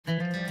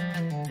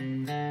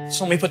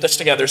so let me put this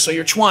together. So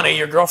you're 20,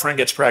 your girlfriend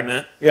gets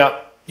pregnant.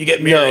 Yeah. You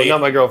get married. No,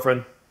 not my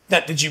girlfriend.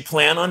 Did you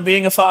plan on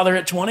being a father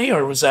at 20,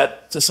 or was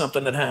that just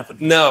something that happened?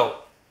 No.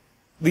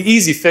 The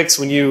easy fix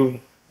when you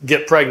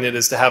get pregnant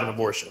is to have an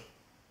abortion.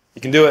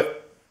 You can do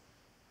it.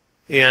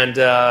 And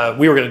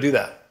we were going to do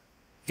that.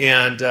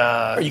 And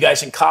are you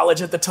guys in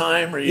college at the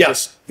time? Or you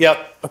just...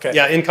 Yep. Okay.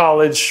 Yeah, in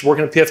college,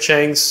 working at P.F.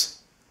 Chang's.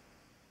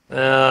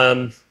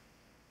 And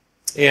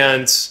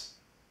this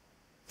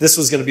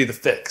was going to be the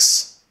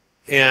fix.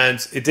 And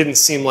it didn't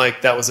seem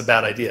like that was a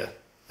bad idea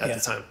at the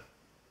time.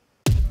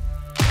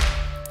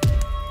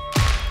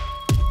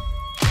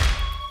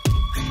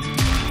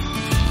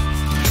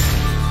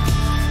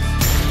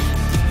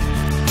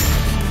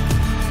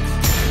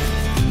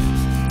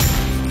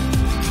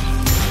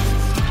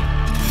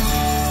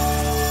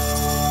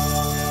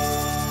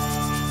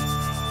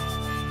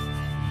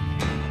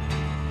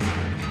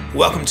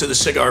 Welcome to the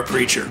Cigar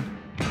Preacher.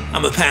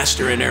 I'm a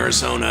pastor in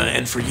Arizona,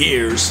 and for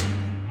years,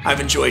 I've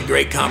enjoyed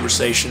great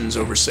conversations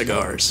over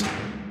cigars.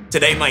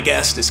 Today, my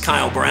guest is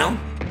Kyle Brown.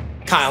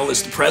 Kyle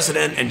is the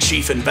president and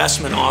chief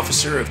investment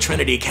officer of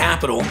Trinity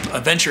Capital,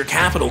 a venture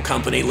capital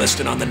company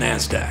listed on the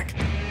Nasdaq.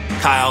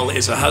 Kyle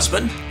is a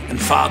husband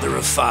and father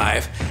of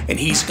 5, and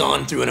he's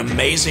gone through an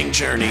amazing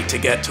journey to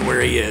get to where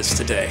he is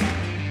today.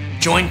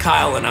 Join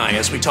Kyle and I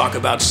as we talk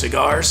about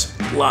cigars,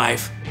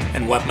 life,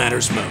 and what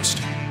matters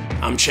most.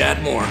 I'm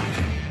Chad Moore,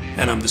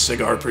 and I'm the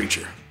Cigar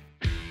Preacher.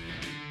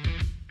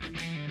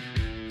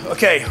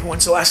 Okay,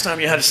 when's the last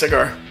time you had a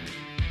cigar?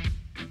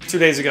 2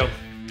 days ago.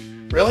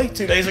 Really?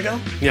 2 days ago?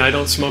 Yeah, I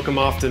don't smoke them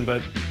often,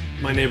 but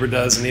my neighbor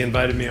does, and he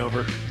invited me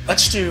over.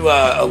 Let's do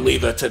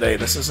Oliva today.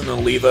 This is an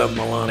Oliva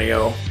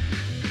Milanio.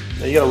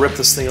 Now, you gotta rip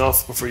this thing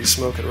off before you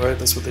smoke it, right?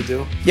 That's what they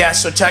do? Yeah,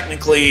 so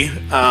technically,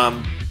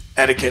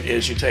 etiquette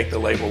is you take the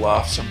label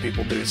off. Some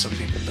people do, some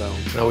people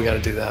don't. No, we gotta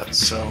do that.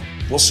 So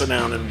we'll sit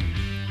down and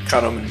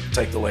cut them and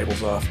take the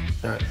labels off.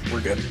 All right, we're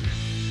good.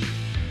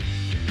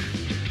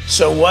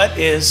 So what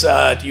is,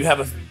 do you have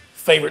a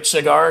favorite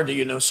cigar? Do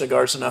you know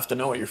cigars enough to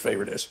know what your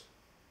favorite is?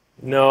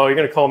 No, you're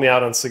going to call me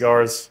out on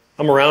cigars.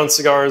 I'm around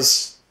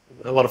cigars.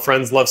 A lot of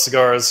friends love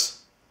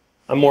cigars.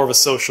 I'm more of a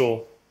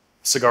social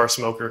cigar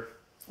smoker.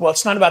 Well,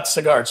 it's not about the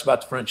cigar, it's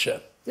about the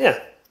friendship. Yeah.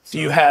 Do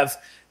you have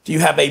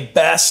a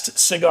best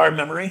cigar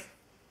memory?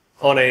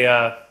 On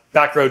a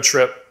back road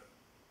trip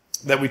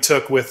that we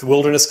took with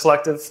Wilderness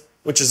Collective,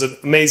 which is an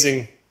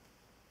amazing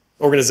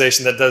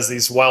organization that does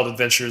these wild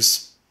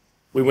adventures.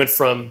 We went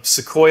from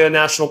Sequoia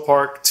National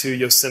Park to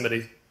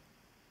Yosemite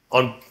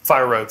on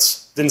fire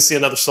roads. Didn't see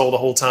another soul the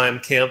whole time,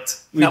 camped.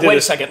 Now, wait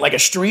a second, like a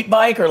street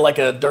bike or like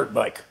a dirt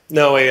bike?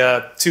 No,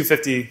 a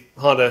 250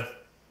 Honda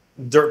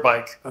dirt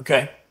bike.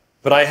 Okay.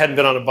 But I hadn't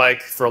been on a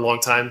bike for a long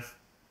time.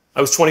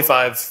 I was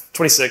 25,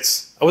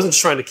 26. I wasn't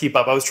just trying to keep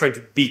up. I was trying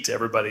to beat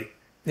everybody.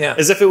 Yeah.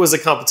 As if it was a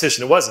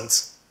competition. It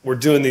wasn't. We're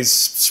doing these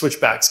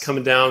switchbacks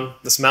coming down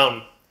this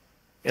mountain.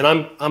 And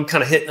I'm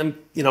kind of hitting,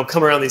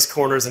 coming around these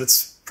corners, and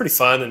it's pretty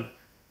fun. And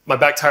my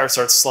back tire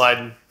starts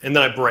sliding, and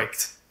then I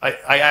braked.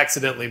 I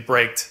accidentally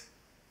braked,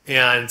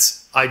 and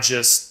I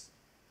just,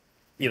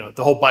 the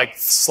whole bike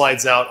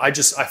slides out. I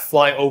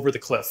fly over the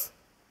cliff.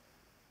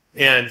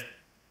 And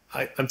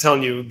I'm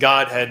telling you,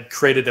 God had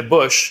created a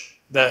bush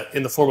that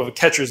in the form of a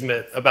catcher's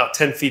mitt about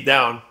 10 feet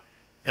down,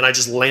 and I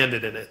just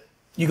landed in it.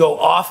 You go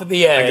off of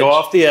the edge. I go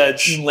off the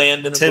edge. You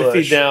land in a 10 bush.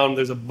 feet down,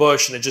 there's a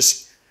bush,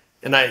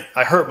 and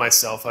I hurt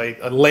myself. I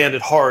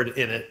landed hard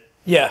in it.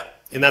 Yeah.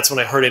 And that's when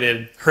I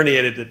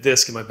herniated the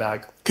disc in my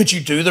back. Could you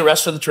do the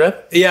rest of the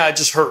trip? Yeah, it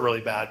just hurt really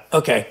bad.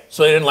 Okay.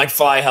 So they didn't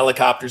fly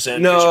helicopters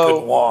in because you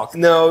couldn't walk?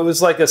 No, it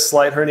was like a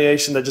slight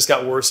herniation that just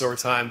got worse over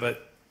time.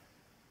 But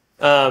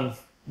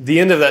the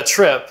end of that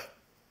trip,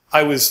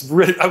 I was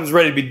ready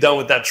to be done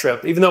with that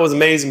trip. Even though it was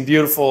amazing,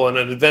 beautiful, and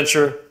an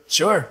adventure.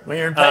 Sure. Well,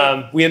 you're in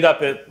pain. We end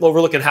up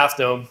overlooking Half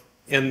Dome,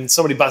 and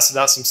somebody busted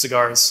out some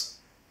cigars.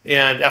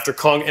 And after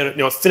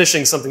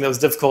finishing something that was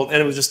difficult, and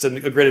it was just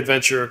a great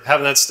adventure,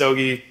 having that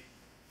stogie,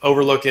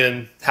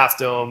 overlooking Half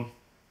Dome,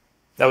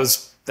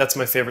 that's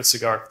my favorite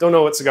cigar. Don't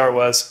know what cigar it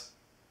was.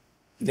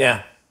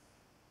 Yeah,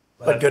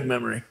 but good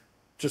memory.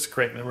 Just a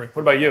great memory.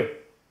 What about you?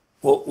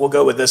 We'll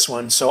go with this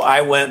one. So I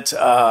went, this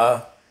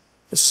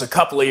was a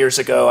couple of years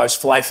ago, I was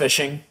fly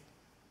fishing,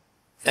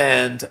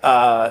 and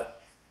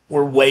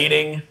we're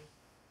wading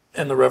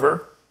in the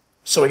river.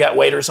 So we got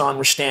waders on,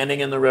 we're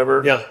standing in the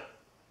river. Yeah.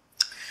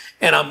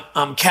 And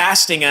I'm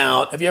casting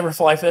out. Have you ever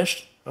fly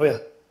fished? Oh, yeah.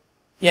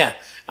 Yeah.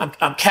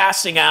 I'm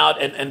casting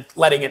out and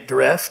letting it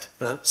drift.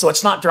 Uh-huh. So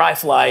it's not dry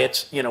fly.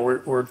 It's,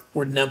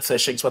 we're nymph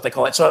fishing is what they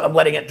call it. So I'm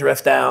letting it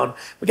drift down.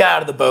 We got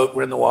out of the boat.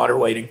 We're in the water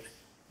waiting.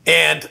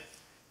 And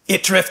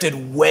it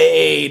drifted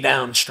way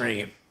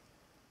downstream.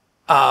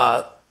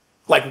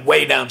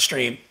 Way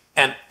downstream.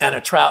 And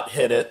a trout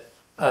hit it,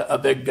 a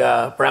big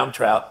brown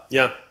trout.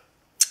 Yeah.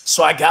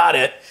 So I got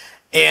it.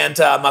 And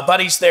my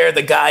buddy's there,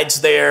 the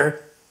guide's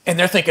there. And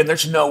they're thinking,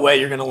 there's no way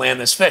you're going to land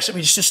this fish. I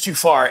mean, it's just too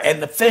far.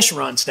 And the fish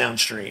runs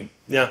downstream.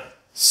 Yeah.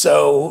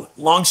 So,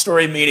 long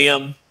story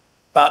medium,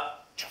 about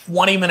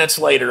 20 minutes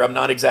later, I'm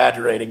not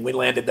exaggerating, we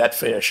landed that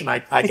fish, and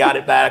I got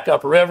it back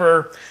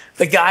upriver.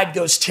 The guide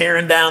goes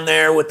tearing down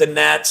there with the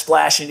net,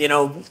 splashing,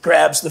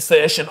 grabs the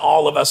fish, and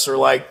all of us are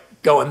like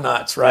going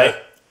nuts, right?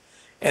 Yeah.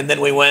 And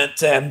then we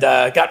went and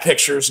got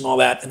pictures and all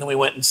that, and then we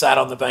went and sat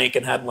on the bank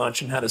and had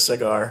lunch and had a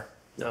cigar.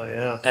 Oh,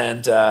 yeah.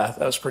 And that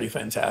was pretty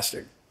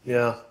fantastic.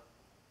 Yeah.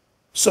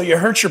 So you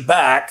hurt your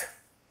back.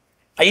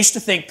 I used to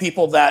think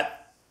people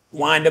that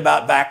whined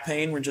about back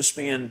pain were just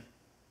being,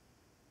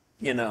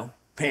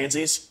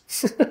 pansies.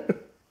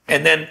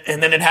 and then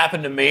it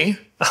happened to me.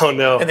 Oh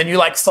no. And then you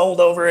like fold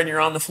over and you're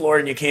on the floor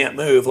and you can't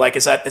move. Like,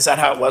 is that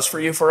how it was for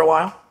you for a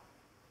while?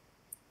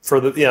 For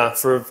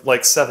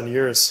like 7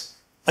 years.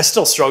 I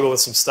still struggle with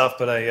some stuff,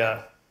 but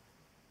I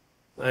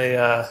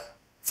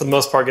for the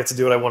most part get to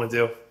do what I want to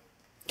do.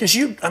 Because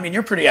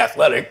you're pretty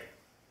athletic.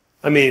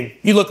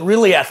 You look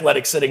really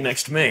athletic sitting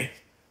next to me.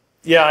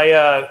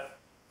 Yeah,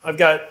 I've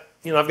got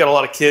a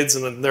lot of kids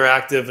and they're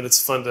active and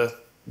it's fun to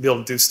be able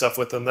to do stuff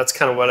with them. That's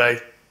kind of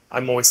what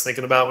I'm always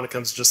thinking about when it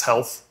comes to just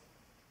health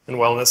and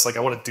wellness. Like I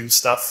want to do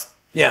stuff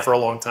for a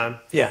long time.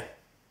 Yeah.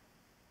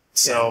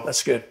 So yeah,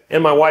 that's good.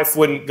 And my wife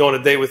wouldn't go on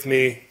a date with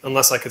me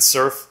unless I could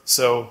surf.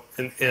 So,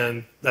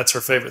 and that's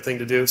her favorite thing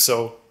to do.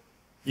 So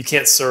you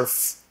can't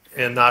surf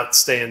and not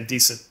stay in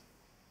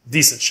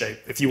decent shape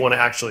if you want to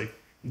actually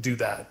do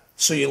that.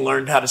 So you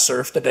learned how to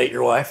surf to date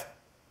your wife?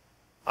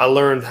 I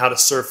learned how to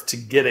surf to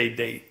get a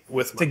date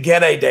with my wife. To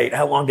get a date.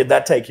 How long did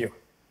that take you?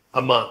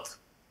 A month.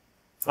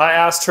 I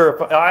asked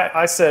her,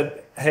 I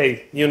said,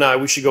 hey, you and I,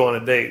 we should go on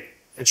a date.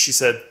 And she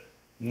said,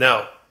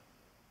 no.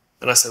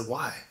 And I said,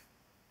 why?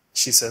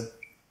 She said,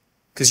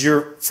 because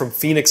you're from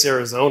Phoenix,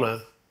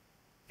 Arizona,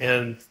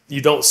 and you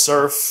don't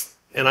surf,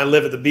 and I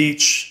live at the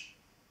beach,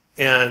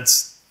 and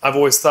I've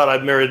always thought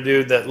I'd marry a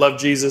dude that loved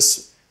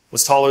Jesus,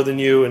 was taller than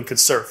you, and could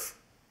surf.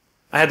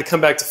 I had to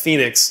come back to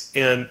Phoenix,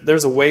 and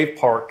there's a wave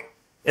park.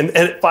 And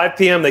at 5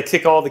 p.m., they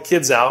kick all the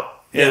kids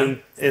out,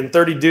 and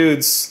 30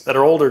 dudes that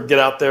are older get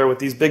out there with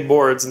these big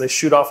boards, and they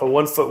shoot off a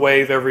 1-foot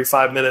wave every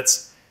 5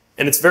 minutes.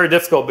 And it's very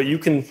difficult, but you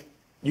can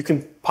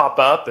pop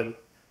up. And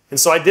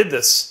so I did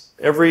this.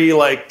 I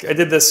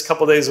did this a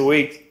couple days a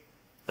week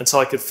until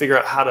I could figure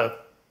out how to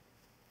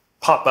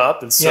pop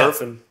up and surf.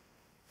 Yeah.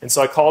 And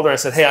so I called her and I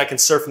said, hey, I can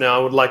surf now.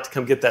 I would like to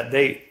come get that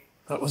date.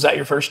 Was that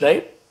your first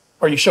date?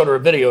 Or you showed her a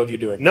video of you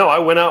doing it? No, I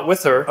went out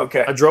with her.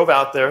 Okay. I drove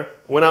out there,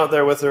 went out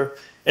there with her,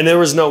 and there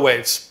was no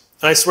waves.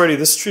 And I swear to you,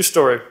 this is a true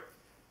story.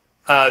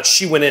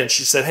 She went in.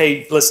 She said,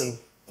 hey, listen,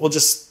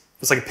 it's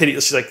like a pity.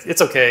 She's like,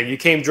 it's okay. You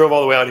drove all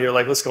the way out here.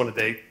 Like, let's go on a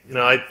date.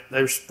 I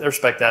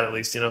respect that at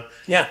least,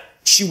 Yeah.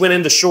 She went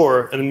into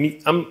shore, and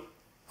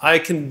I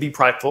can be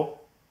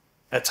prideful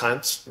at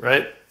times,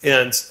 right?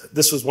 And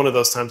this was one of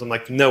those times I'm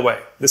like, no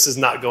way. This is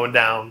not going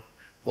down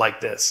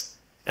like this.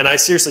 And I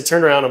seriously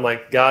turned around. I'm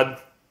like,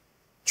 God,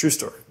 true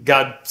story.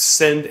 God,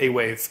 send a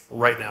wave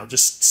right now.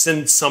 Just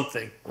send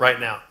something right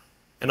now.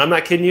 And I'm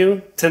not kidding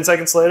you. 10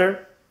 seconds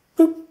later,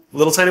 boop,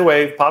 little tiny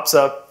wave pops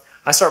up.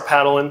 I start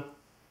paddling.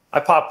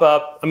 I pop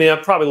up.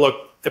 It probably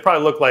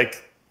looked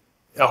like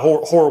a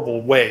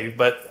horrible wave,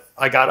 but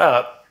I got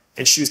up.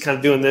 And she was kind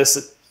of doing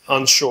this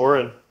on shore,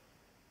 and,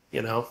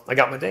 I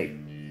got my date.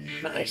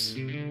 Nice.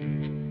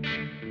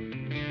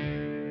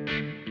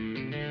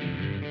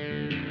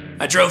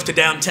 I drove to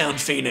downtown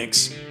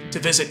Phoenix to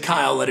visit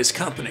Kyle at his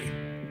company,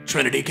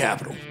 Trinity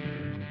Capital.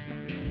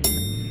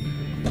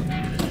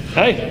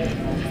 Hey,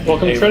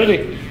 welcome to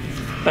Trinity.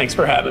 Thanks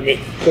for having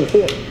me. Good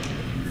to see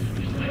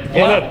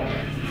you.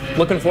 Well,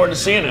 looking forward to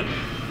seeing it.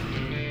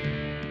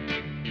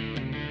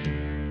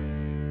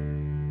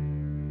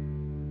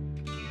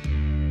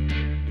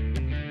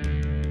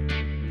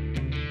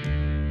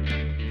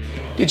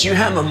 Did you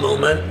have a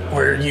moment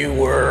where you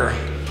were,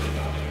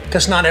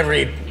 because not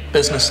every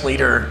business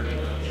leader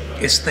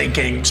is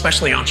thinking,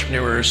 especially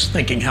entrepreneurs,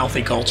 thinking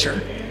healthy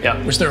culture.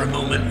 Yeah. Was there a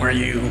moment where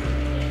you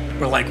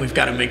were like, we've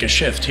got to make a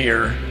shift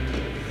here,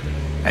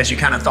 as you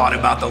kind of thought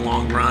about the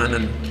long run?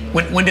 And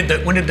when did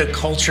the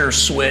culture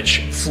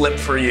switch flip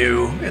for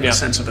you in the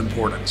sense of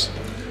importance?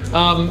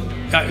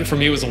 For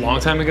me, it was a long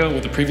time ago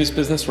with the previous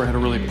business where I had a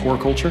really poor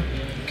culture.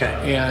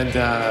 Okay.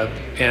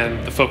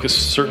 And the focus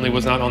certainly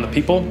was not on the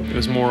people; it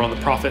was more on the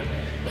profit.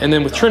 And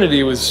then with Trinity,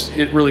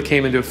 it really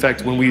came into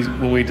effect when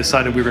we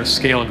decided we were going to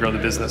scale and grow the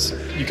business.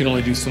 You can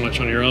only do so much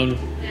on your own.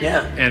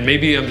 Yeah. And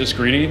maybe I'm just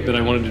greedy, but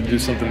I wanted to do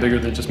something bigger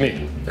than just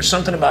me. There's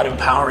something about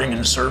empowering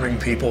and serving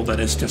people that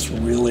is just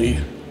really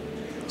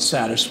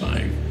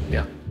satisfying.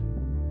 Yeah.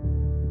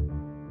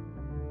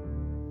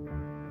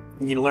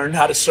 You learned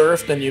how to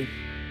surf, then you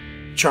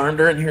charmed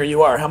her, and here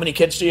you are. How many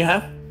kids do you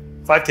have?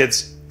 5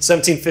 kids.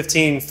 17,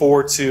 15,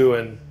 4, 2,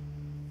 and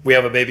we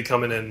have a baby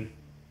coming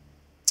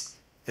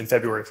in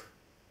February.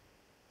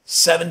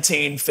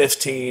 17,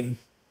 15,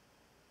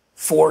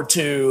 4,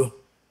 2,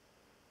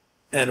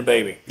 and a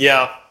baby.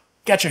 Yeah.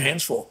 Got your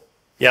hands full.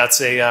 Yeah,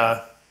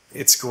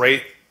 it's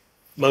great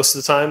most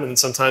of the time, and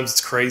sometimes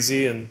it's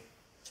crazy. And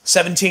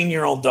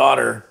 17-year-old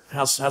daughter.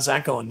 How's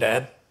that going,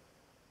 Dad?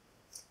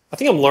 I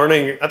think I'm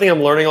learning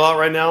a lot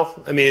right now.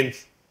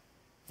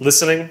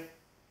 Listening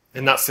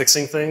and not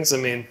fixing things. I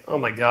mean, oh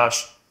my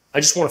gosh, I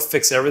just want to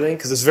fix everything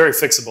because it's very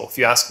fixable if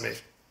you ask me.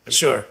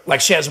 Sure.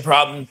 Like she has a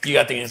problem, you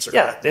got the answer.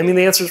 Yeah, I mean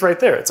the answer's right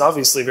there. It's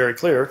obviously very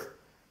clear,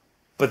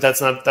 but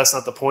that's not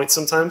the point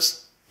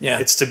sometimes. Yeah.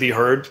 It's to be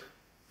heard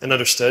and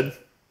understood.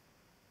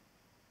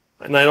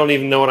 And I don't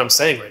even know what I'm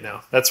saying right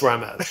now. That's where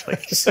I'm at.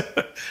 Like,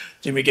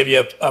 Do me give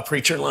you a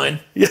preacher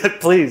line? yeah,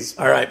 please.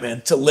 All right,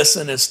 man. To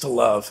listen is to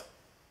love.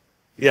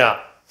 Yeah,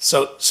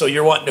 So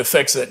you're wanting to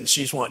fix it, and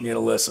she's wanting you to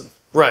listen.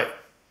 right.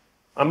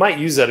 I might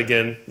use that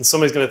again, and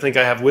somebody's going to think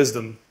I have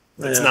wisdom.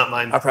 That's Yeah. not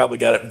mine. I probably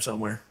got it from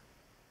somewhere.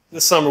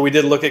 This summer we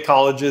did look at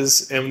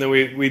colleges, and then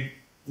we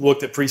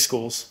looked at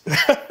preschools.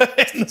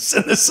 It's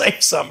in the same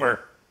summer.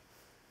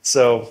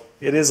 So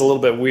it is a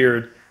little bit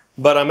weird,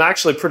 but I'm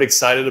actually pretty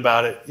excited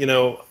about it. You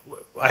know,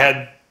 I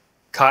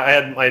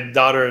had my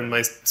daughter and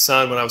my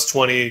son when I was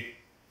 20,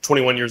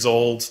 21 years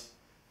old,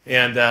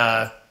 and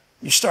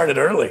You started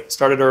early.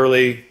 started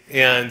early.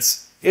 And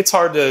it's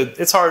hard to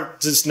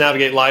just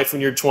navigate life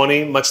when you're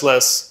 20, much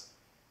less,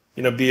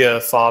 you know, be a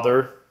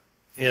father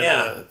and,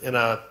 Yeah. and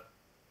a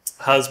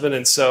husband.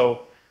 And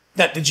so,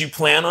 Did you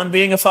plan on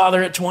being a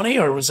father at 20,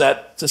 or was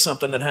that just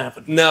something that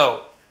happened?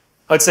 no,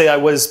 I'd say I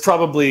was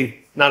probably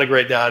not a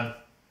great dad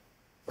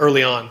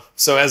early on.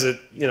 So as it,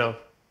 you know,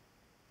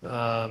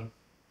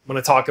 when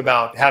I talk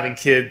about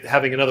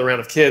having another round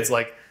of kids,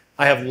 like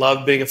I have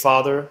loved being a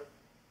father,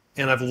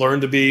 and I've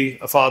learned to be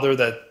a father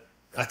that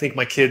I think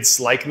my kids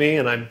like me,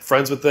 and I'm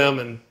friends with them,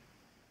 and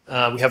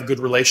we have a good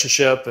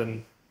relationship,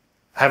 and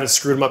I haven't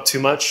screwed them up too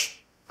much,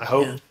 I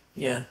hope. Yeah.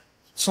 Yeah.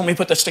 So let me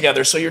put this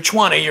together. So you're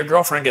 20, your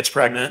girlfriend gets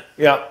pregnant,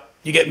 Yeah.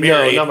 you get No,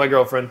 married. not my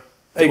girlfriend.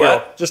 Hey, A girl.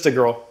 what? Just a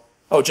girl.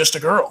 Oh, just a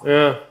girl.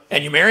 Yeah.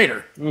 And you married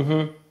her.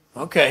 Mm-hmm.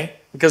 Okay.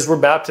 Because we're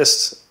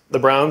Baptists, the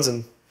Browns,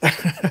 and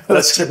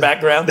That's your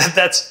background.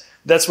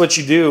 that's what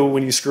you do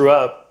when you screw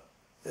up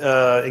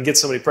and get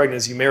somebody pregnant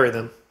is you marry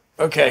them.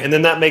 Okay. And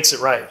then that makes it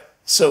right.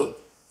 So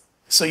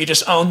you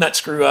just own that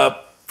screw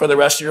up for the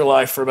rest of your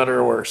life, for better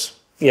or worse.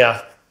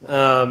 Yeah.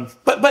 So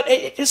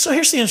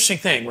here's the interesting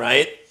thing,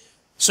 right?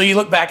 So you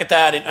look back at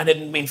that, and I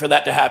didn't mean for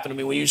that to happen. I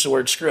mean, we use the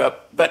word screw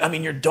up, but I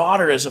mean, your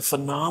daughter is a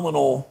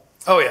phenomenal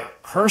Oh, yeah.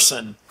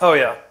 person. Oh,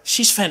 yeah.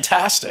 She's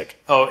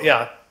fantastic. Oh,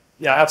 yeah.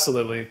 Yeah,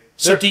 absolutely.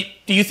 So do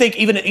you think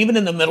even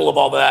in the middle of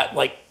all that,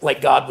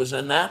 like God was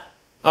in that?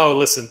 Oh,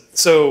 listen.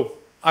 So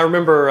I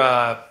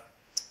remember,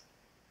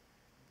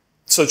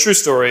 so true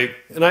story,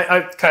 and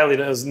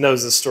Kylie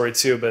knows this story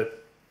too,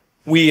 but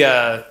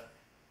the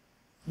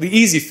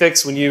easy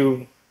fix when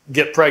you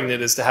get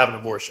pregnant is to have an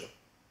abortion.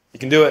 You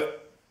can do it.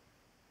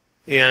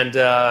 And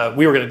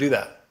we were going to do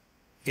that.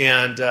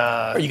 And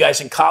Are you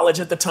guys in college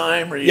at the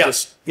time, or you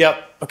just?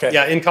 Yep. Okay.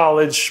 Yeah, in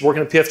college,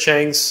 working at P.F.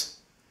 Chang's.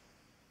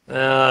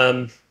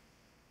 And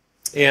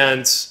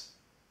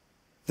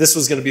this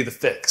was going to be the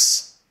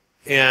fix.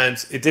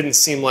 And it didn't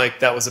seem like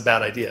that was a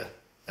bad idea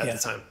at the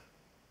time.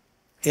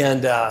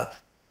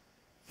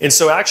 And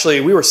so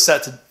actually we were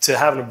set to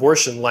have an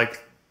abortion,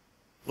 like,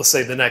 let's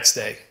say the next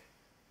day.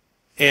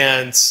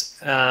 And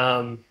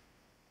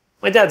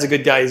my dad's a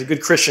good guy. He's a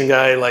good Christian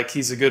guy. Like,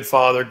 he's a good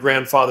father,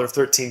 grandfather of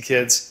 13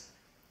 kids.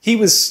 He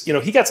was, you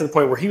know, he got to the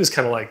point where he was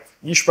kind of like,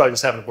 you should probably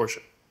just have an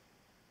abortion.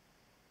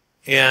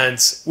 And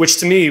which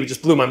to me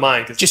just blew my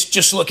mind.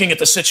 Just looking at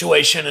the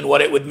situation and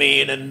what it would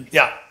mean, and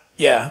Yeah.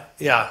 yeah.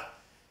 Yeah.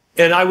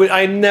 And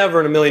I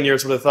never in a million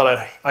years would have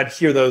thought I'd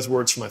hear those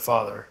words from my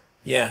father.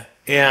 Yeah.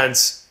 And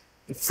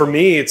for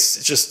me,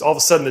 it's just all of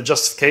a sudden the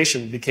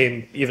justification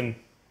became even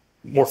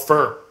more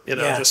firm. You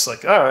know, Yeah. just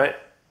like, all right,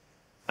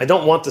 I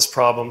don't want this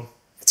problem.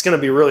 It's going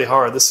to be really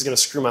hard. This is going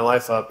to screw my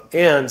life up.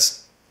 And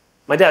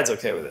my dad's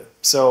okay with it.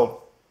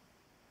 So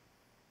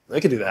I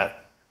could do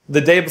that.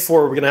 The day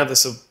before we were going to have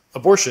this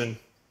abortion,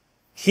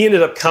 he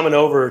ended up coming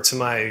over to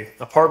my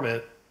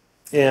apartment,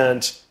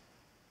 and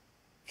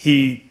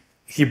he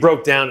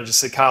broke down and just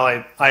said,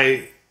 Kyle,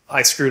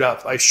 I screwed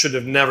up. I should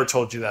have never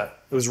told you that.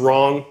 It was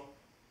wrong.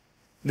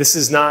 This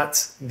is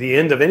not the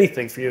end of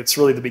anything for you. It's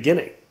really the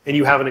beginning. And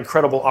you have an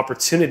incredible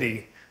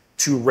opportunity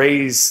to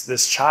raise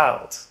this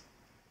child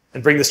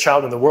and bring this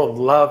child in the world.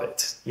 Love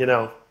it, you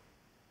know.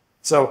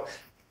 So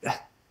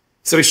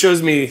he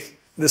shows me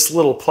this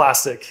little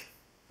plastic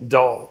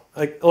doll.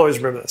 I always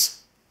remember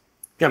this.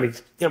 Got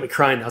me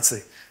crying now. It's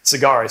the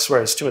cigar, I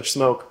swear. It's too much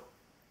smoke.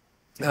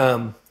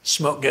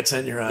 Smoke gets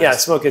in your eyes. Yeah,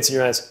 smoke gets in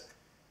your eyes.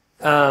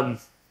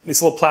 This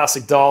little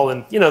plastic doll,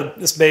 and you know,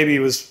 this baby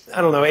was,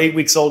 I don't know, 8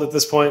 weeks old at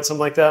this point, something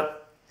like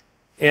that.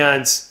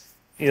 And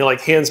you know,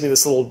 like hands me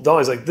this little doll.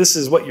 He's like, "This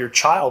is what your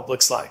child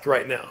looks like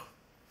right now,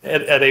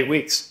 at 8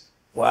 weeks."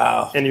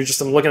 Wow. And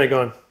I'm looking at it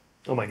going,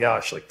 "Oh my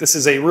gosh, like this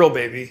is a real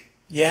baby."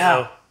 Yeah.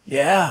 You know?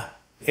 Yeah.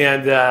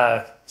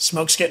 And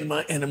Smoke's getting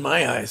in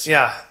my eyes.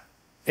 yeah,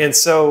 and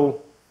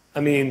so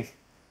I mean,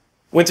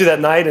 went through that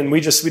night, and we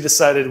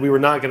decided we were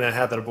not going to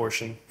have that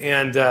abortion.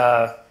 And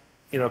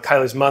you know,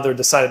 Kylie's mother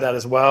decided that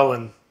as well,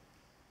 and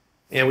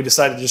we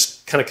decided to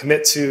just kind of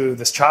commit to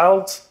this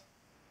child,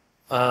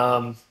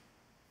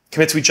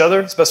 commit to each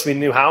other as best we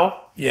knew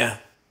how, Yeah.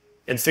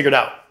 and figured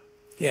out.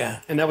 Yeah.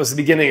 And that was the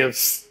beginning of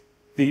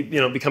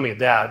becoming a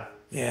dad.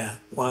 Yeah.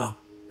 Wow.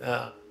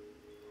 Uh,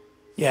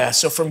 Yeah.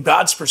 So from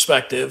God's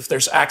perspective,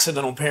 there's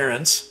accidental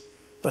parents,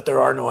 but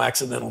there are no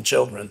accidental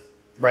children.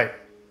 right.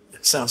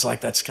 It sounds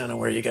like that's kind of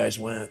where you guys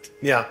went.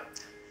 Yeah.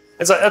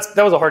 That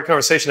was a hard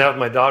conversation to have with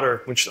my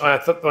daughter when I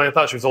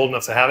thought she was old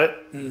enough to have it.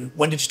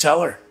 When did you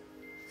tell her?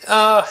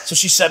 So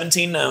she's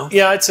 17 now.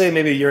 Yeah, I'd say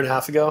maybe a year and a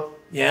half ago.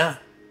 Yeah.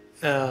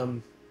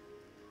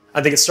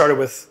 I think it started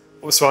with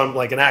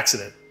like an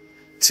accident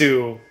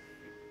to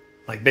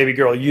like, baby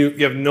girl, you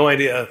have no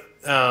idea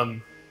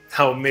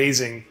how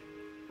amazing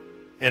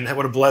and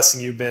what a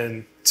blessing you've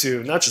been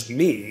to not just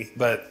me,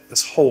 but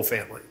this whole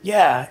family.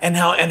 Yeah. And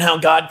how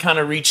God kind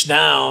of reached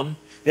down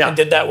and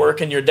did that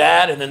work in your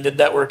dad, and then did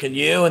that work in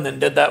you, and then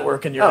did that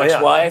work in your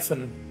ex-wife.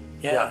 And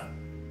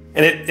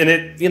And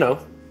it,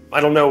 I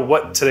don't know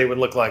what today would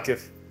look like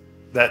if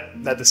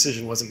that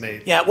decision wasn't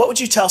made. Yeah. What would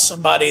you tell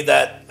somebody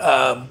that,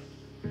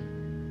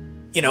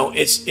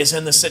 is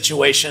in the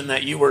situation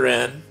that you were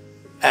in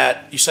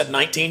at, you said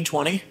 19,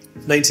 20?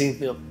 19,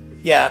 yeah.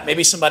 Yeah,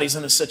 maybe somebody's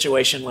in a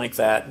situation like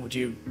that. Would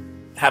you,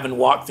 having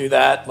walked through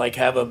that, like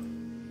have a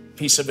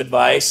piece of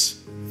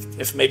advice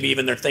if maybe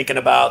even they're thinking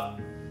about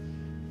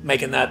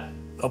making that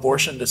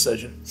abortion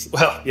decision?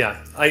 Well,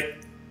 yeah.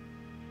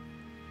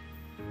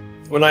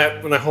 When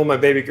I hold my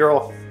baby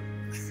girl,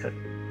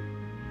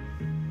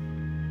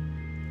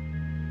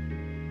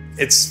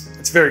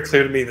 it's very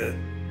clear to me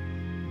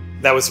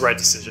that was the right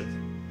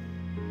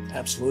decision.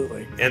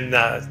 Absolutely. And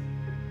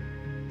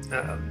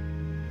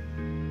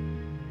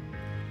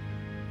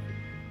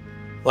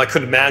I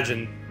couldn't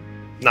imagine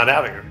not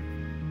having her.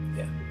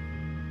 Yeah.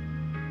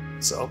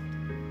 So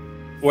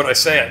what I'd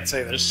say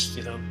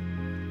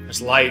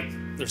there's light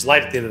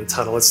at the end of the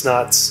tunnel. It's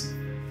not,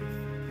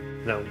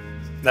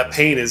 that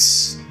pain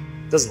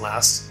doesn't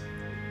last.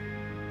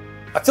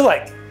 I feel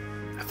like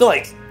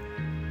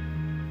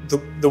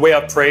the way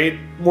I've prayed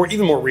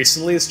even more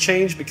recently has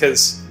changed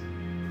because,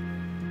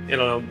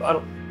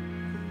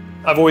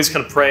 I've always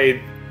kind of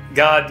prayed,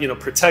 God,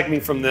 protect me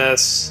from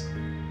this,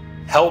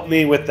 help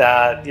me with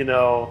that,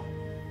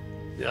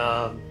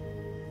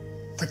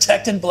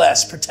 Protect and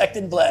bless.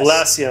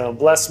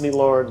 Bless me,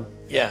 Lord.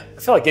 Yeah. I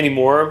feel like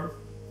anymore,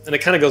 and it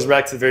kind of goes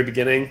back to the very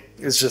beginning,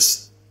 it's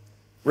just,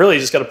 really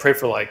you just got to pray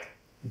for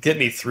get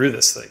me through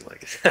this thing.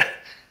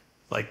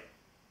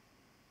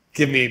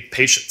 Give me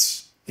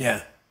patience.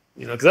 Yeah.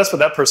 Because that's what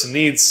that person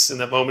needs in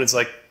that moment.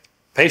 It's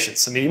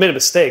patience. I mean, you made a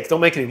mistake. Don't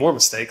make any more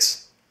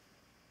mistakes.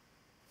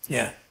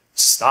 Yeah.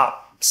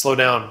 Stop. Slow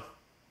down.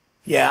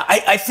 Yeah.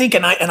 I think,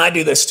 and I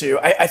do this too,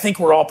 I think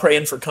we're all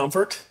praying for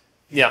comfort.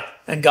 Yeah.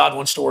 And God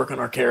wants to work on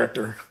our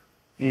character.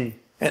 And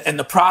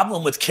the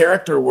problem with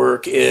character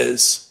work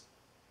is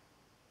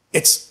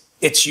it's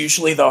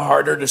usually the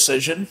harder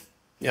decision.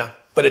 Yeah.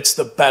 But it's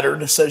the better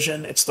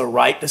decision. It's the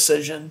right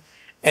decision.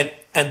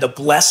 And the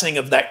blessing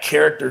of that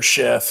character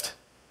shift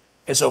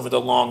is over the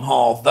long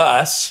haul.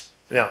 Thus,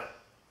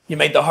 you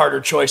made the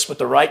harder choice, but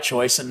the right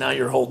choice, and now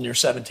you're holding your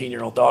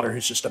 17-year-old daughter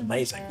who's just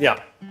amazing.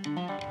 Yeah.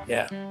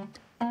 Yeah.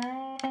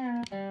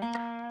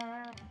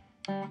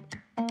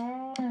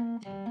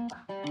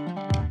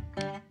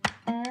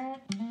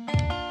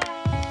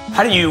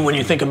 How do you, when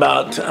you think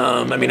about,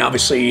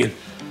 obviously,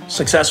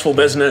 successful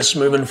business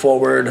moving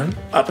forward,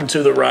 up and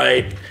to the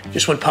right,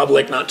 just went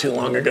public not too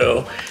long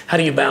ago. How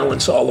do you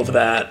balance all of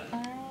that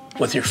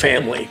with your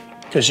family?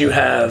 Because you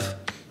have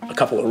a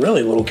couple of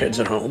really little kids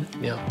at home.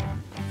 Yeah.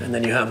 And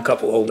then you have a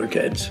couple older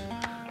kids.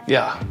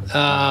 Yeah.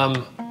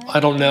 I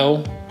don't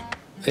know.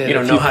 You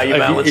don't know how you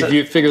balance it? If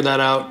you figure that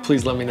out,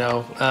 please let me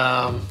know.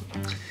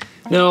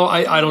 No,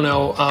 I don't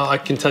know. I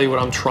can tell you what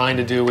I'm trying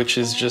to do, which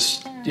is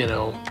just,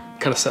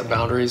 kind of set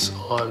boundaries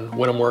on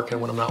when I'm working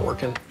and when I'm not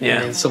working. Yeah.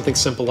 I mean, something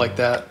simple like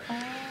that,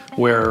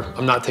 where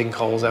I'm not taking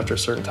calls after a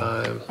certain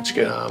time. That's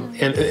good.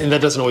 And that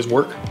doesn't always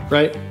work,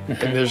 right? Mm-hmm.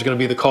 And there's going to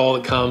be the call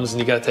that comes,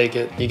 and you got to take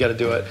it, you got to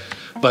do it.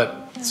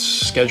 But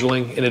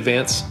scheduling in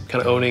advance,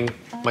 kind of owning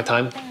my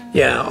time.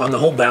 Yeah, on the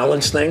whole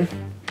balance thing,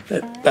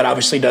 that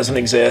obviously doesn't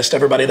exist.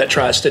 Everybody that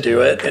tries to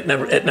do it, it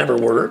never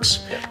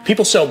works. Yeah.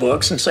 People sell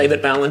books and say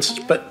that balance,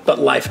 but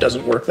life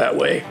doesn't work that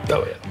way.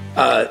 Oh yeah.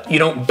 You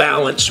don't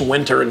balance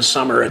winter and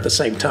summer at the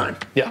same time.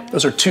 Yeah.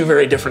 Those are two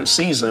very different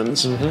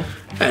seasons.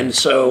 Mm-hmm. And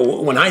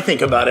so when I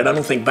think about it, I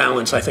don't think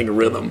balance, I think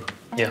rhythm.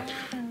 Yeah.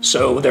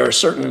 So there are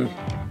certain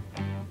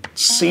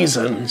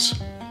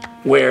seasons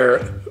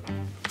where,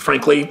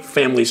 frankly,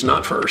 family's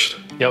not first.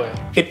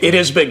 Yeah. It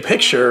is big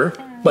picture,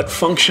 but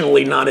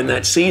functionally not in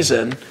that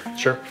season.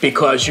 Sure.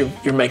 Because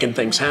you're making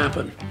things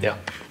happen. Yeah.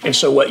 And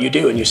so what you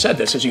do, and you said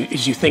this, is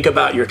you think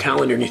about your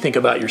calendar and you think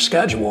about your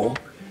schedule.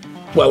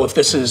 Well, if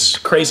this is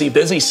crazy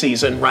busy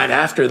season, right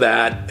after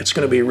that, it's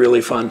going to be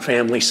really fun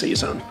family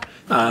season.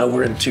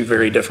 We're in two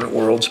very different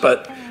worlds,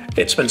 but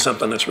it's been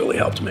something that's really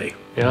helped me.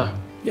 Yeah.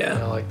 Yeah.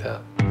 I like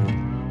that.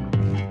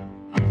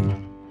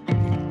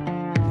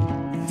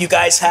 You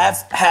guys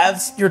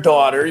have your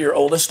daughter, your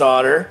oldest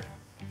daughter,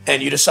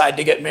 and you decide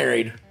to get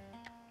married.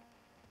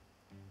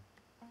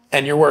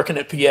 And you're working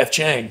at P.F.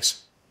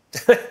 Chang's.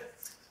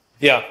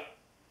 Yeah.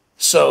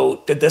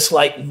 So did this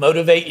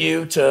motivate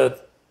you to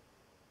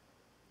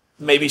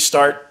maybe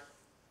start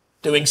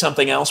doing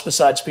something else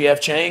besides PF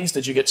Chang's?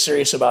 Did you get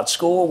serious about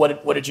school?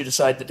 What did you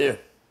decide to do?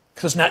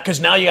 Because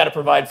now you got to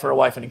provide for a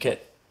wife and a kid.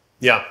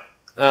 Yeah.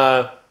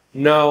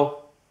 No.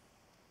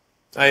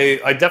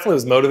 I definitely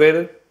was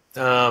motivated.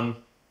 I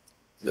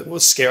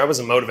was scared. I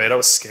wasn't motivated. I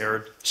was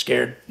scared.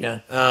 Scared, yeah.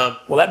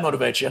 Well, that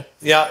motivates you.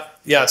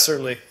 Yeah,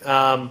 certainly.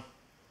 I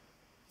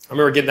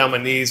remember getting down on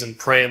my knees and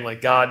praying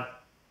like, God,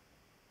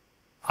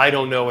 I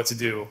don't know what to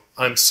do.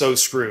 I'm so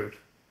screwed.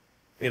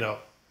 I'm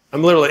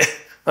literally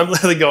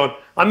going,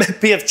 I'm at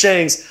PF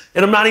Chang's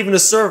and I'm not even a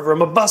server.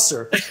 I'm a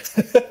busser.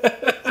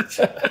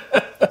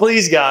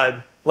 Please,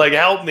 God,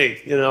 help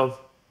me,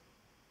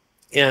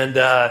 And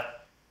I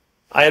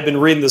had been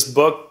reading this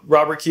book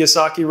Robert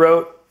Kiyosaki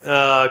wrote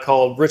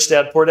called Rich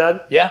Dad, Poor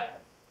Dad. Yeah,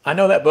 I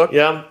know that book.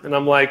 Yeah, and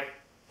I'm like,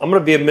 I'm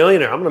going to be a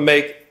millionaire. I'm going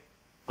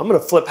to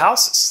flip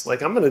houses.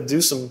 I'm going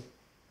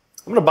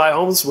to buy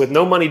homes with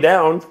no money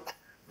down,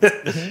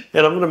 and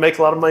I'm going to make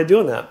a lot of money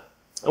doing that.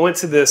 I went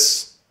to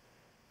this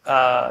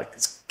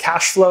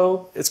cash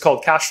flow. It's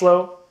called Cash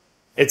Flow.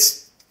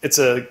 It's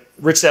a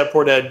Rich Dad,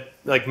 Poor Dad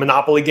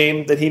Monopoly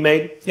game that he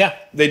made. Yeah.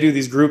 They do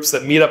these groups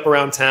that meet up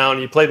around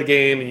town. You play the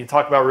game and you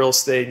talk about real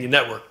estate and you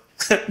network.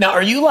 Now,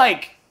 are you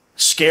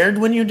scared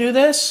when you do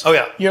this? Oh,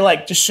 yeah. You're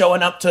just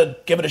showing up to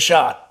give it a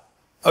shot.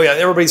 Oh, yeah.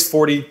 Everybody's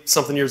 40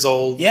 something years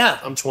old. Yeah.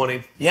 I'm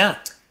 20. Yeah.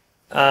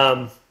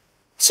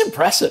 It's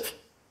impressive.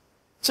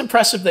 It's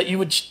impressive that you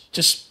would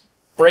just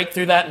break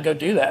through that and go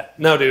do that.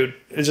 No, dude.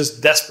 It's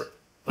just desperate.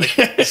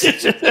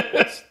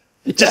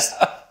 Just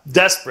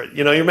desperate.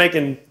 You're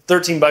making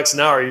 $13 an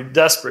hour. You're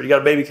desperate. You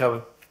got a baby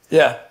coming.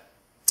 Yeah.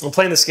 I'm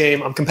playing this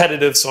game. I'm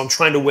competitive, so I'm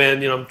trying to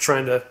win. And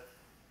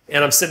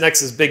I'm sitting next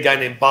to this big guy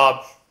named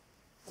Bob.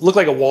 Looked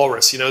like a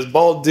walrus. He's a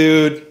bald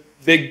dude,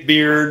 big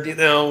beard.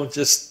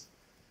 Just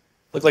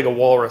looked like a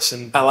walrus.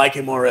 And I like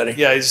him already.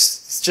 yeah,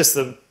 he's just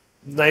the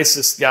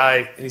nicest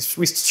guy. And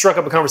we struck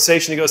up a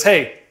conversation. He goes,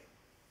 "Hey,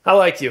 I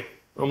like you."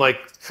 I'm like,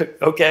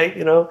 "Okay,"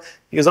 He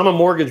goes, "I'm a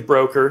mortgage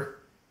broker,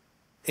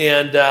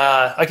 and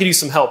I could use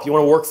some help. You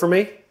want to work for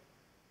me?"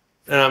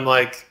 And I'm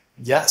like,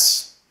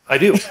 "Yes, I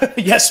do."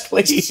 Yes,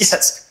 please.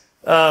 Yes.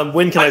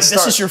 When can I start?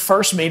 This is your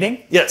first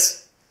meeting?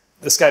 Yes.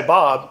 This guy,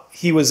 Bob,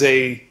 he was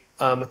a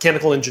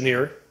mechanical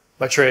engineer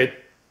by trade.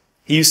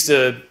 He used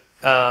to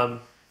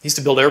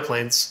build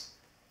airplanes,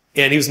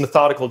 and he was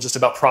methodical just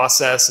about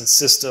process and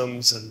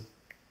systems.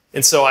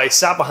 And so I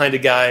sat behind a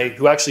guy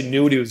who actually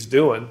knew what he was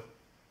doing,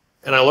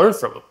 and I learned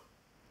from him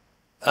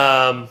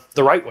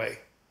the right way.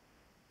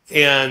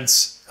 And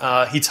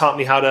he taught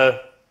me how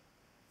to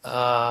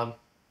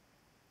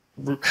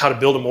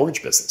build a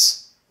mortgage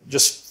business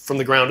just from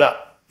the ground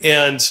up.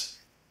 And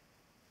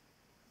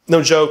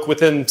no joke,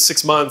 within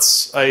 6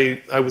 months,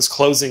 I was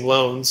closing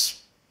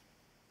loans,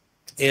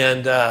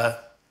 and I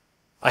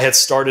had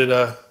started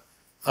a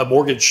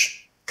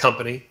mortgage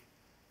company,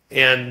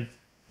 and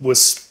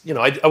was,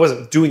 I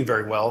wasn't doing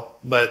very well,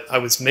 but I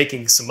was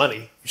making some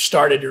money. You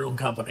started your own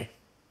company.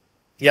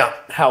 Yeah.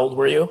 How old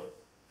were you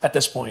at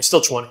this point?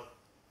 Still 20.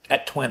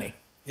 At 20.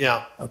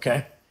 Yeah.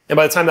 Okay. And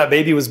by the time that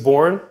baby was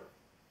born,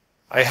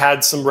 I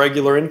had some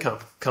regular income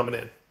coming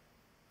in.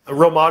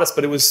 Real modest,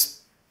 but it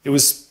was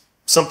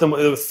something.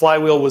 The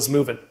flywheel was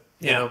moving.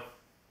 Yeah.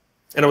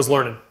 And I was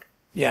learning.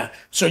 Yeah.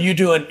 So you're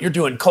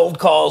doing cold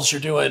calls.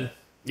 You're doing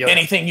Yep.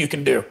 anything you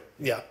can do.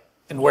 Yeah.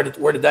 And where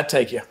did that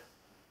take you?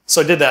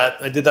 So I did that.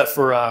 I did that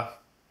for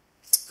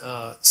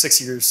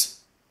 6 years,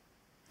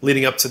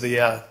 leading up to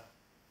the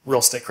real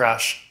estate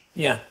crash.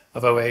 Yeah.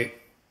 Of '08,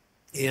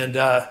 and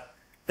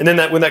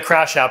then when that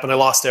crash happened, I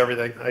lost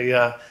everything.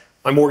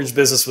 My mortgage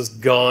business was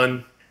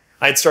gone.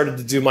 I had started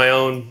to do my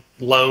own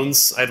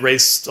loans. I'd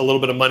raised a little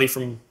bit of money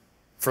from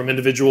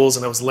individuals,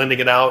 and I was lending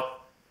it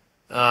out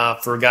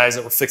for guys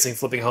that were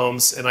flipping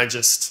homes, and I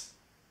just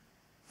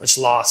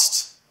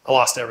lost. I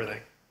lost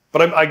everything.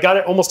 But I got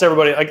it. Almost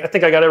everybody. I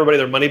think I got everybody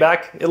their money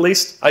back. At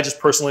least I just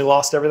personally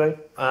lost everything.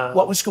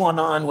 What was going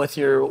on with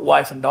your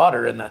wife and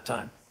daughter in that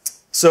time?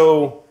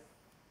 So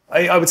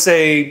I would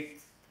say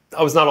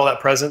I was not all that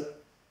present.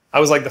 I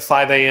was like the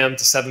 5 a.m.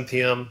 to 7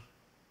 p.m.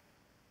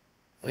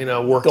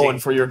 Working. Going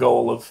for your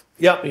goal of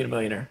being a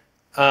millionaire.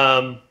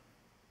 I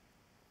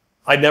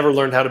never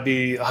learned how to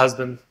be a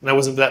husband, and I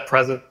wasn't that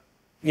present.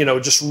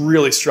 Just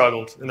really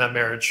struggled in that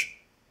marriage.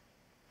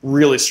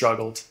 Really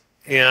struggled.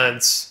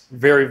 And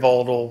very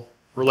volatile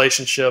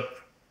relationship,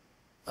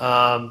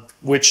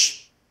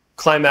 which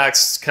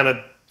climaxed kind of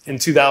in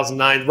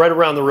 2009, right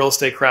around the real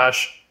estate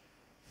crash.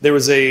 There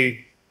was a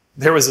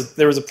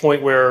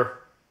point where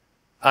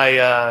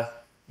my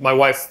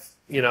wife,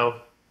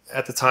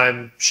 at the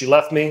time she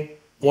left me,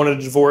 wanted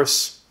a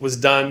divorce, was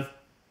done,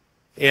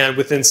 and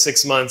within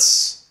 6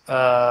 months,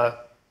 I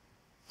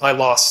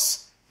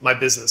lost my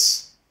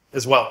business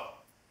as well.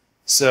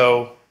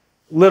 So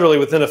literally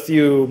within a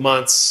few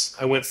months,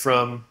 I went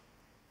from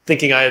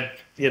thinking I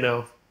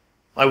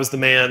was the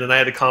man and I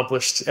had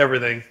accomplished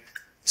everything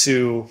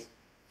to,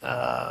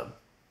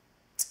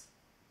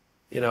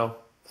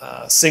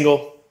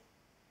 single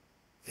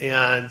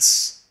and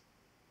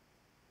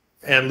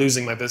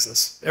losing my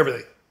business,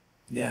 everything.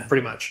 Yeah.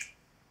 Pretty much.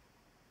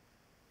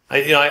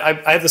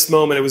 I had this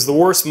moment. It was the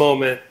worst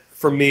moment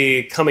for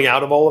me coming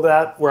out of all of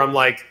that, where I'm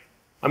like,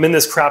 I'm in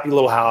this crappy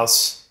little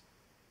house.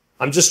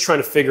 I'm just trying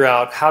to figure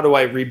out, how do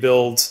I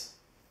rebuild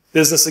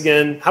business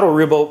again? How do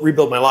I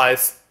rebuild my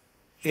life?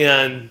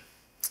 And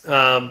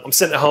I'm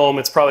sitting at home.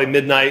 It's probably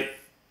midnight,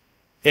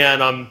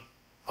 and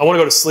I want to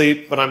go to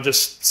sleep, but I'm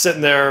just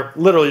sitting there,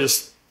 literally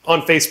just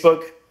on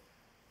Facebook,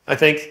 I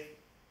think,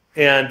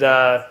 and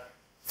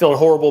feeling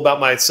horrible about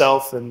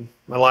myself and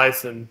my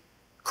life and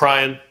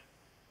crying.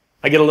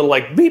 I get a little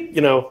like beep,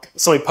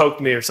 somebody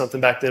poked me or something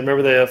back then.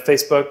 Remember the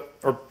Facebook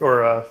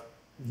or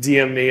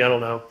DM me? I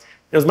don't know.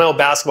 It was my old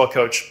basketball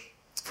coach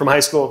from high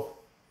school.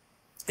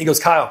 He goes,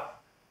 "Kyle,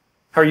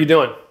 how are you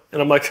doing?"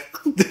 And I'm like,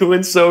 "I'm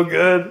doing so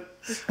good.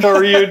 How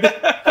are you?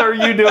 How are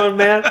you doing,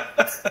 man?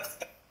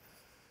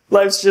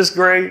 Life's just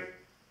great."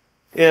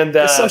 And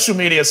social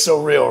media is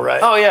so real,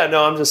 right? Oh yeah,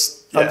 no, I'm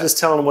just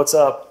telling him what's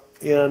up.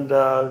 And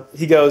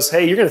he goes,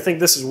 "Hey, you're gonna think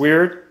this is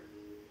weird,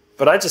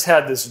 but I just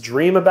had this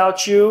dream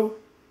about you.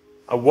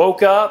 I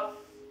woke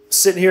up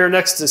sitting here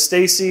next to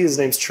Stacy. His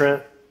name's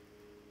Trent,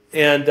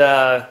 and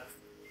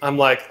I'm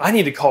like, I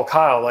need to call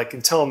Kyle,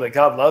 and tell him that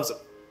God loves him."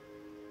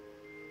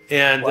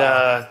 And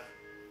wow.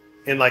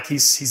 And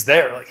he's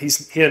there, he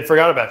hadn't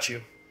forgot about you.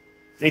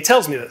 And he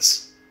tells me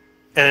this,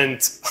 and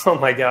oh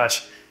my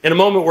gosh, in a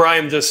moment where I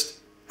am just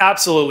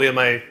absolutely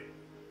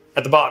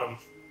at the bottom.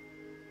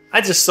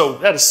 That is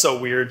so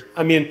weird.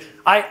 I mean,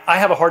 I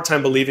have a hard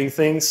time believing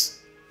things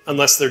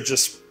unless they're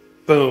just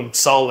boom,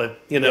 solid,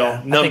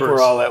 numbers. I think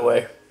we're all that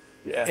way.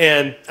 Yeah.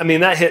 And I mean,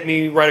 that hit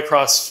me right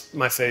across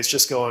my face,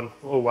 just going,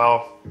 oh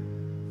wow.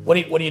 What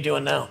are you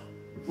doing now?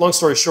 Long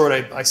story short,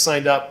 I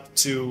signed up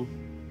to,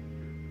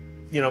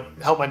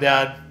 help my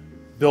dad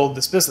build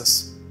this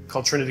business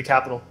called Trinity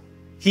Capital.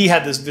 He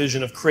had this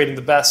vision of creating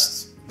the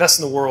best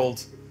in the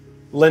world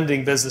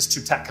lending business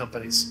to tech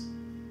companies.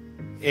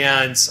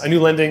 And I knew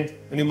lending,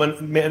 I knew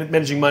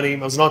managing money. I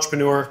was an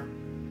entrepreneur.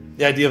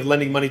 The idea of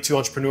lending money to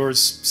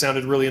entrepreneurs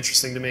sounded really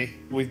interesting to me.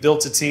 We've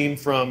built a team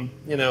from,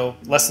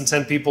 less than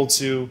 10 people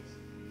to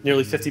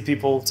nearly 50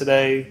 people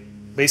today,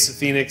 based in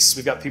Phoenix.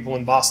 We've got people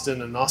in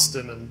Boston and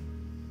Austin and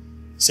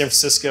San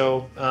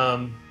Francisco.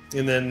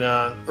 And then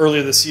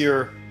earlier this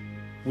year,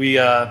 we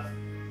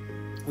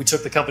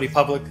took the company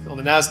public on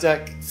the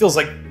Nasdaq. It feels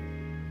like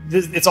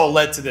it's all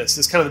led to this.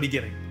 It's kind of the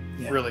beginning,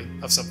 really,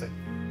 of something.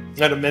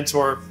 I had a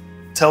mentor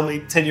tell me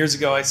 10 years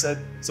ago, I said,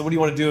 "So what do you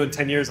want to do in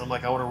 10 years? I'm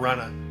like, "I want to run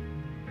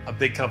a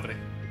big company."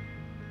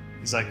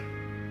 He's like,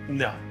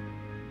 "No,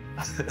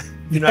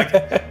 you're not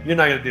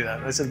going to do that."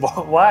 And I said,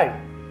 "Well, why?"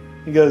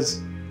 He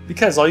goes,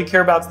 "Because all you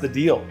care about is the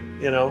deal,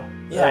 Yeah,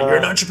 you're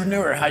an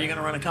entrepreneur. How are you going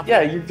to run a company?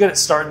 Yeah, you're good at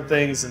starting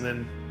things and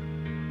then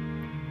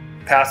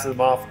passing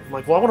them off." I'm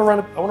like, "Well, I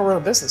want to run a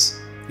business."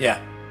 Yeah.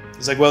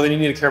 He's like, "Well, then you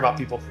need to care about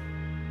people.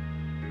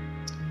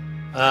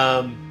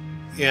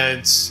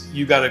 And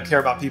you got to care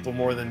about people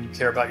more than you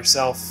care about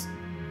yourself.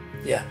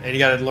 Yeah. And you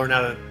got to learn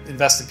how to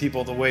invest in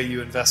people the way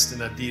you invest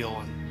in a deal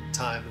and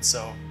time." And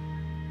so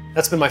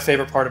that's been my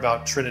favorite part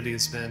about Trinity,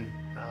 has been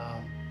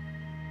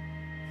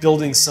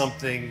building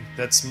something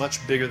that's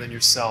much bigger than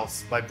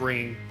yourself by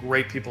bringing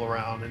great people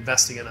around,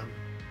 investing in them,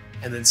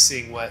 and then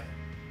seeing what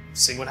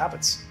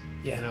happens.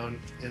 Yeah.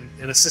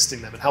 And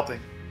assisting them and helping.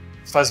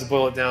 If I was to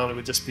boil it down, it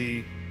would just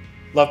be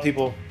love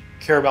people,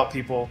 care about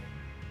people.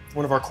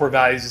 One of our core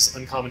values is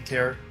uncommon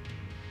care,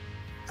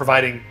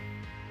 providing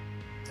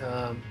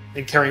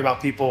and caring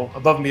about people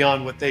above and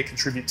beyond what they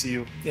contribute to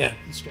you. Yeah,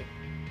 that's good.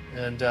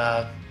 And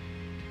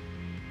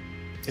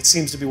it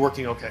seems to be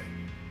working okay.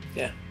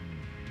 Yeah.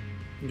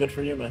 Good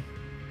for you, man.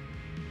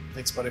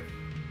 Thanks, buddy.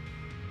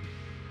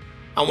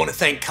 I want to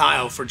thank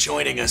Kyle for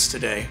joining us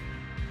today.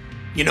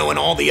 In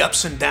all the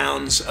ups and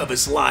downs of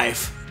his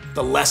life,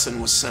 the lesson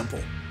was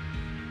simple.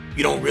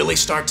 You don't really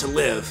start to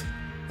live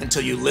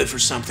until you live for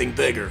something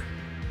bigger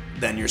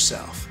than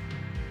yourself.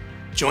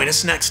 Join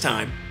us next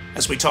time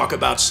as we talk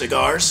about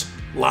cigars,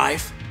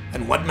 life,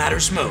 and what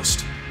matters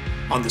most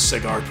on the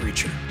Cigar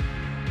Preacher.